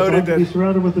Wood just noted that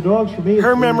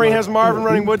her memory has Marvin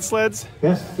running wood sleds.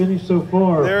 Best finish so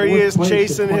far. There he is,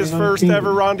 chasing his first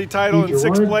ever Rondy title in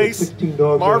 6th place.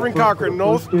 Marvin Cochran,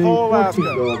 North Pole, Alaska.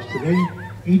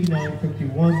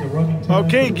 89.51, the running time.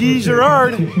 Okay, Guy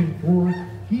Girard. Guy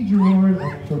Girard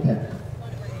of Quebec.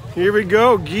 Here we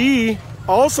go. Guy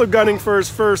also gunning for his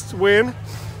first win.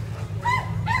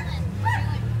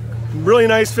 Really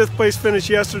nice 5th place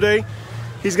finish yesterday.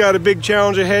 He's got a big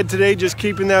challenge ahead today, just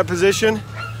keeping that position.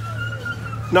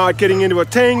 Not getting into a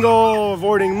tangle,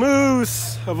 avoiding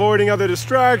moose, avoiding other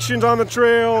distractions on the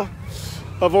trail,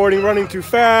 avoiding running too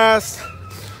fast.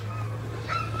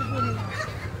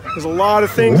 There's a lot of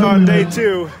things on day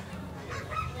 2.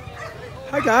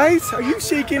 Hi guys, are you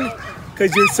shaking?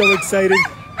 Because you're so excited.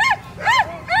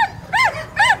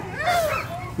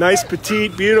 Nice,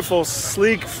 petite, beautiful,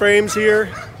 sleek frames here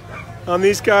on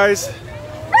these guys.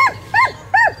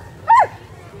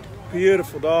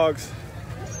 Beautiful dogs.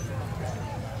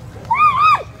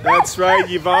 That's right,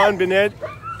 Yvonne Binet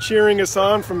cheering us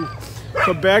on from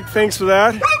Quebec. Thanks for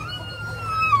that.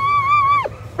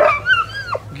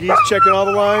 Geese checking all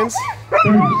the lines.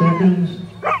 30 seconds.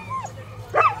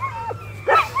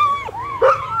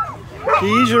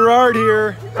 Guy Girard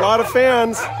here. A lot of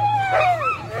fans.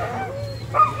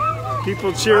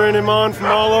 People cheering him on from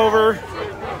all over.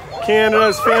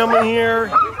 Canada's family here.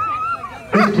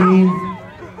 15.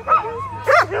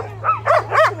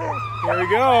 Here we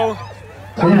go.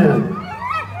 10.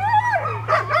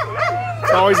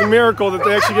 It's always a miracle that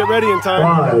they actually get ready in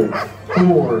time. 5,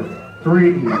 4,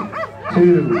 3,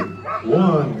 2,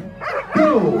 1,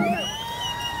 go!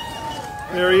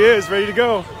 There he is, ready to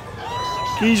go.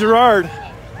 Guy Girard.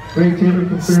 Greg Taylor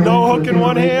from Snow hook in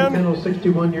one hand.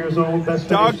 61 years old. Best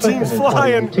Dog team's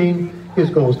flying. His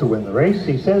goal is to win the race.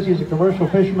 He says he's a commercial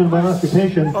fisherman by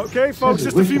occupation. Okay, folks,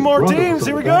 just a few more teams.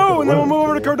 Here we go, and then we'll move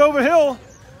over to Cordova Hill.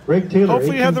 Greg Taylor,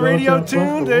 hopefully you have the radio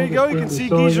tuned. There you go. You can see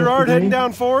Guy Girard heading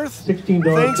down 4th.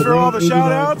 Thanks for all the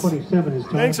shout-outs.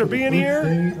 Thanks for being here.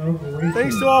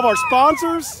 Thanks to all of our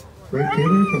sponsors. Greg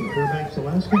Taylor from Fairbanks,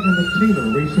 Alaska, and the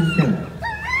Taylor Racing Kennel.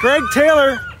 Greg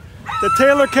Taylor, the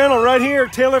Taylor Kennel right here,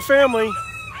 Taylor family.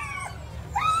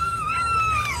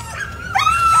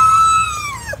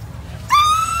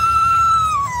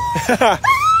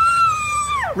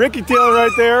 Ricky Taylor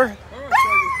right there.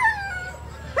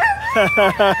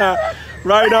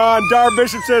 Right on. Dar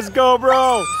Bishop says, go,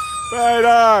 bro. Right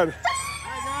on.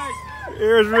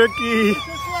 Here's Ricky.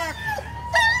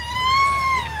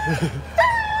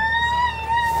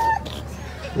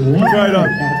 Right up.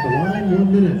 At the line,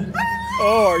 1 minute.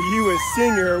 Oh, are you a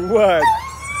singer or what?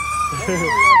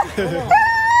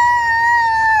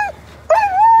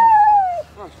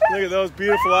 Look at those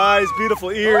beautiful eyes,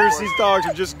 beautiful ears. These dogs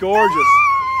are just gorgeous.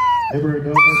 Ever a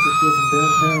dog wants to go from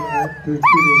downtown out to the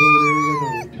Tudor Road area,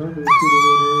 they'll return to the Tudor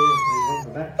Road area and they run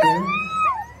the back trail.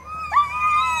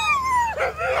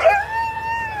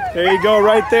 There you go,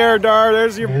 right there, Dar.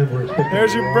 There's your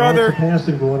brother.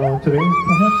 Passing going on today.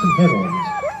 Perhaps some head-ons.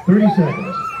 30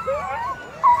 seconds.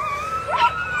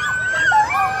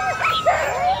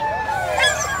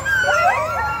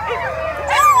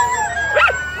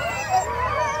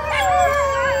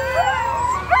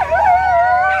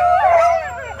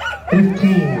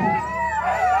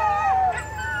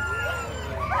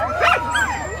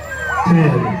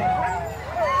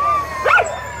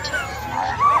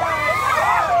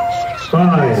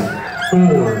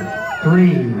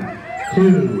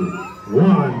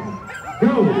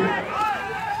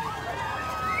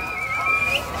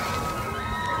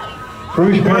 There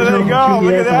you go,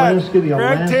 look at that.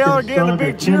 Greg Taylor getting a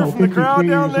big cheer from the crowd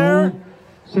down there.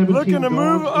 Looking to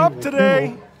move up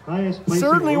today.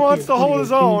 Certainly wants to hold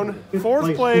his own.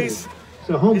 4th place.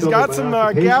 He's got some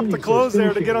gap to close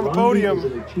there to get on the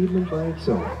podium.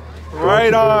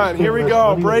 Right on. Here we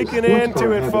go. Breaking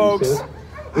into it, folks.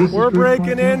 We're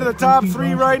breaking into the top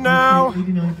 3 right now.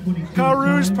 Cal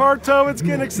Rouge, Parto, it's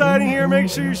getting exciting here. Make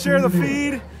sure you share the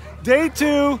feed. Day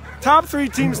 2, top 3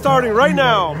 teams starting right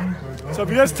now. So if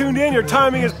you just tuned in, your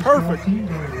timing is perfect.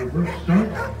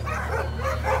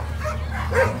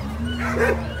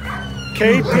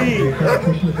 KP,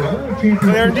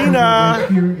 Clarendina.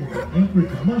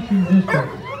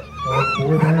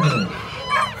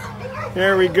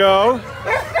 There we go.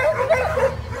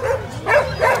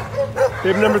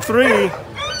 Bib number 3.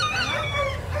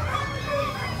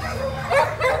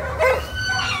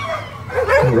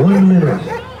 One minute.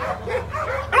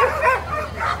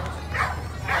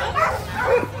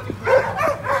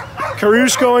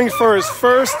 Karush going for his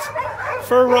first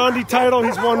Fur Rondy title.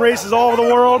 He's won races all over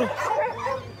the world.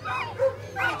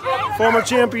 Former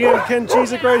champion Ken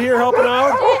Cheesick right here helping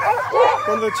out.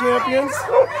 One of the champions.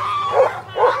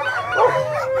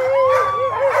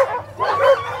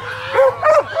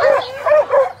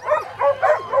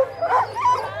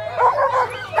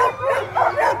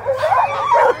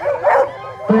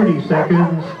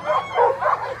 Seconds.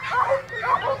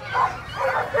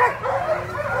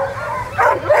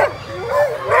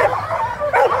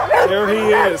 There he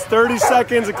is. 30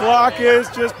 seconds. The clock is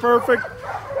just perfect.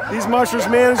 These mushers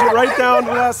manage it right down to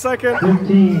the last second.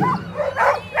 15.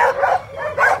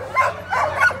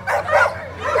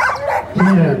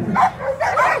 10.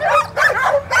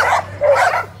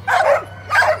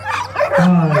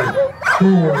 5,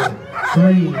 4,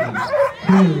 3,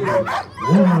 2,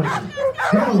 1.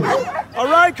 All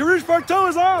right, Karush Parto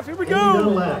is off. Here we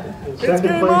go. It's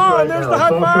game on. There's the high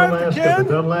five to Ken.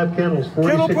 Dunlap Kennels,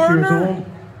 46 years old,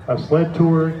 a sled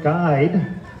tour guide,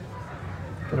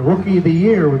 and a rookie of the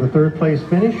year with a 3rd place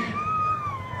finish.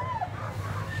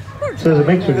 Says it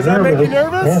makes her nervous. Does that make you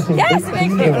nervous? Yes, it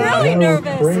makes me really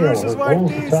nervous. Karush's wife,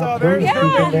 Dee, saw there.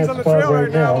 He's on the trail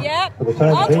right now. Yep,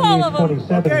 all 12 of them.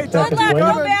 Okay, good luck,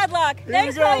 no bad luck.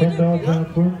 Thanks for all you do. 10 dogs on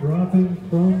foot, dropping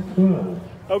from 12.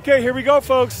 Okay, here we go,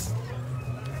 folks.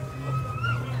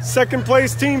 2nd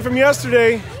place team from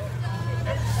yesterday,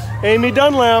 Amy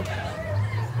Dunlap.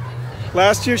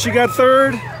 Last year she got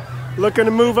 3rd, looking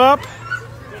to move up.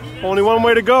 Only one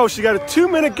way to go. She got a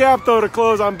 2-minute gap though to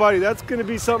close on Buddy. That's going to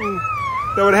be something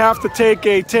that would have to take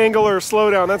a tangle or a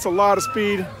slowdown. That's a lot of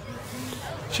speed.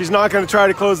 She's not going to try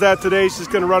to close that today. She's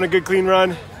going to run a good clean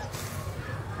run.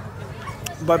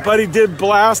 But Buddy did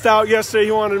blast out yesterday.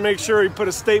 He wanted to make sure he put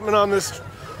a statement on this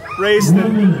race that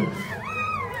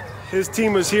his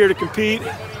team was here to compete.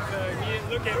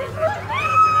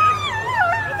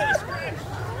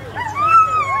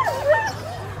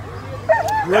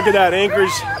 Look at that,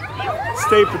 Anchorage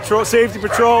State Patrol, Safety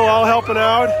Patrol, all helping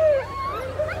out.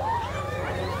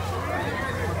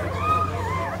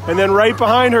 And then right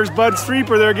behind her is Bud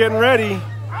Streeper. They're getting ready.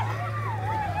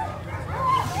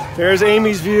 There's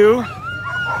Amy's view,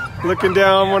 looking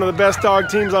down one of the best dog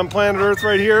teams on planet Earth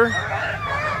right here.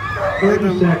 They've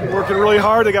been working really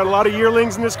hard. They got a lot of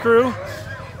yearlings in this crew,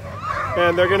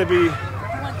 and they're going to be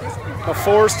a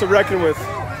force to reckon with.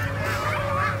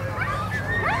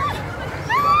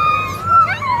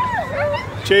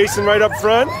 Jason right up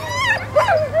front.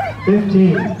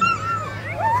 15.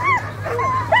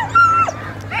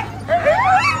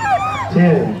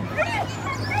 10.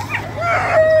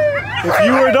 If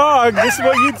you were a dog, this is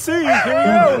what you'd see. Here we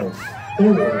go.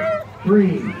 4,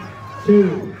 3,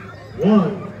 2,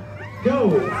 1. go.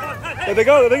 There they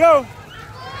go, there they go.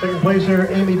 Second placer,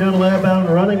 Amy Dunlap out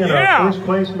and running, and our first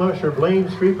place musher, Blaine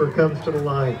Streeper, comes to the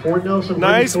line. Fort Nelson,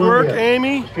 nice work,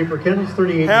 Amy. Streeper kennels,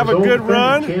 38 Have years a good old,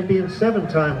 run. Champion,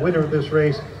 7-time winner of this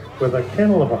race with a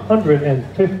kennel of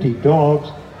 150 dogs.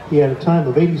 He had a time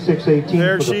of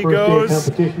 86.18 for the first day of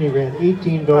competition. He ran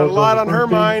 18 dogs. A lot on her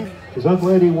mind. His Uncle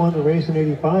Eddie won the race in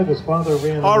 85. His father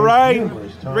ran. All right,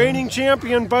 reigning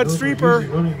champion Bud Streeper.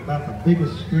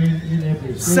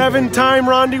 7-time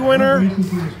Rondy winner.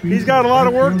 He's got a lot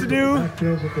of work to do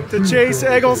to chase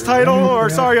Eggle's title, or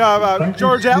sorry,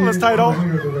 George Atlas title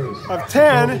of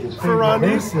 10 for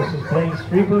Rondies.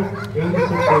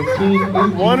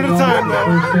 One at a time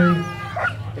though.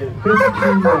 And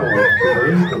 15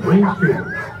 dollars for Blaine Streeper.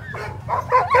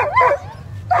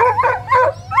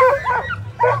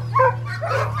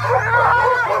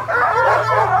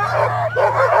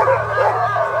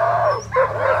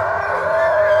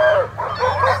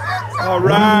 All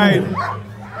right.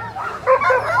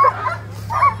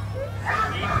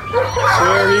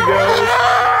 There he goes.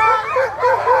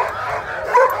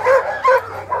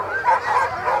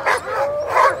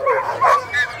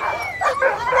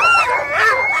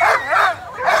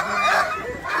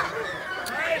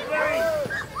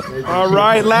 All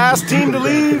right, last team to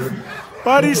leave.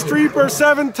 Buddy Streeper,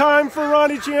 7-time Fur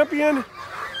Rondy champion.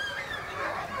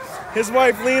 His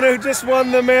wife Lena, who just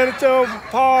won the Manitou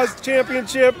Paws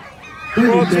Championship,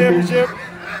 World Championship.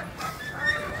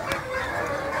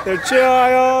 Their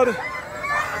child.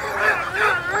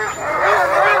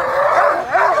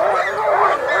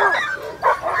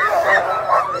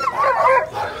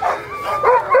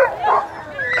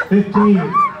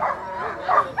 $15.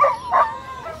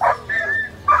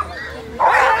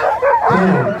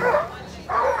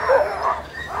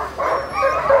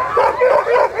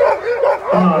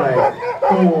 5,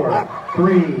 4,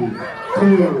 3,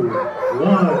 2,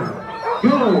 1,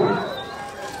 go!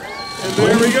 And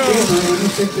there we go.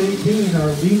 86-18,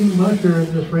 our leading musher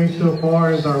in this race so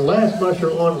far is our last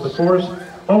musher on the course.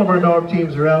 All of our dog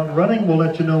teams are out and running. We'll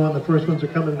let you know when the first ones are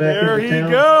coming back into town. There he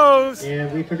goes.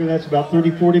 And we figure that's about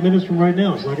 30-40 minutes from right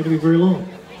now. It's not going to be very long.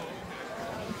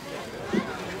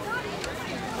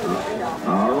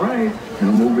 All right.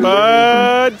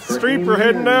 Bud Streeper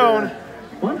heading down.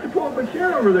 Why don't you pull up a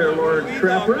chair over there, Lord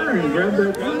Trapper, and grab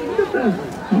that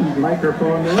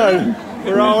microphone there.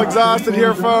 We're all exhausted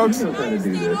here, folks.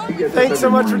 Thanks so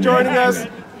much for joining us.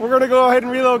 We're going to go ahead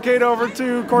and relocate over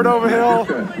to Cordova Hill.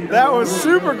 That was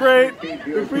super great.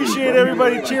 We appreciate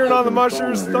everybody cheering on the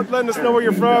mushers, letting us know where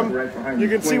you're from. You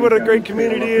can see what a great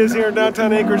community is here in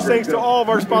downtown Anchorage. Thanks to all of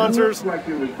our sponsors.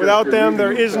 Without them,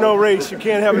 there is no race. You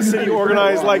can't have a city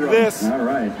organized like this.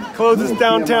 Closes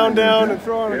downtown down and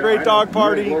throw on a great dog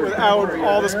party without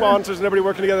all the sponsors and everybody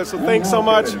working together. So thanks so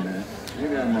much.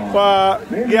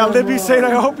 Yeah, Libby's saying, I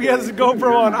hope he has a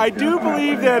GoPro on. I do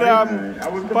believe that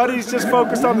Buddy's just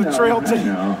focused on the trail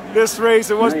this race.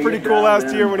 It was pretty cool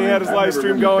last year when he had his live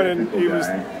stream going and he was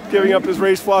giving up his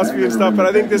race philosophy and stuff. But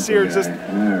I think this year it's just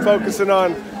focusing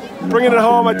on bringing it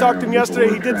home. I talked to him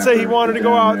yesterday. He did say he wanted to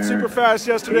go out super fast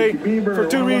yesterday for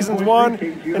 2 reasons. One,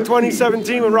 in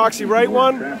 2017 when Roxy Wright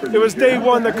won, it was day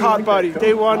one that caught Buddy.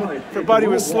 Day one for Buddy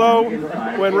was slow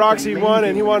when Roxy won,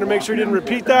 and he wanted to make sure he didn't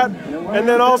repeat that. And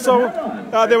then also,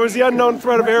 there was the unknown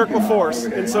threat of Erick Laforce.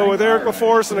 And so with Erick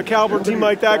Laforce and a caliber team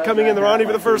like that coming in the Rondy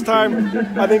for the first time,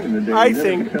 I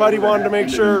think Buddy wanted to make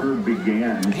sure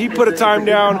he put a time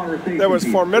down that was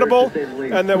formidable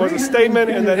and that was a statement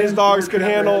and that his dogs could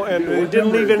handle, and he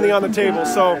didn't leave anything on the table.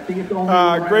 So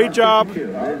great job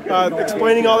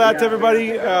explaining all that to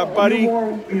everybody. Buddy,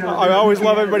 I always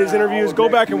love everybody's interviews. Go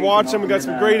back and watch them. We got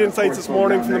some great insights this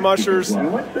morning from the mushers.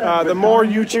 The more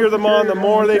you cheer them on, the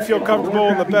more they feel comfortable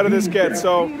and the better this gets.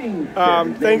 So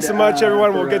thanks so much,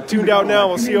 everyone. We'll get tuned out now.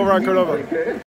 We'll see you over on Cordova.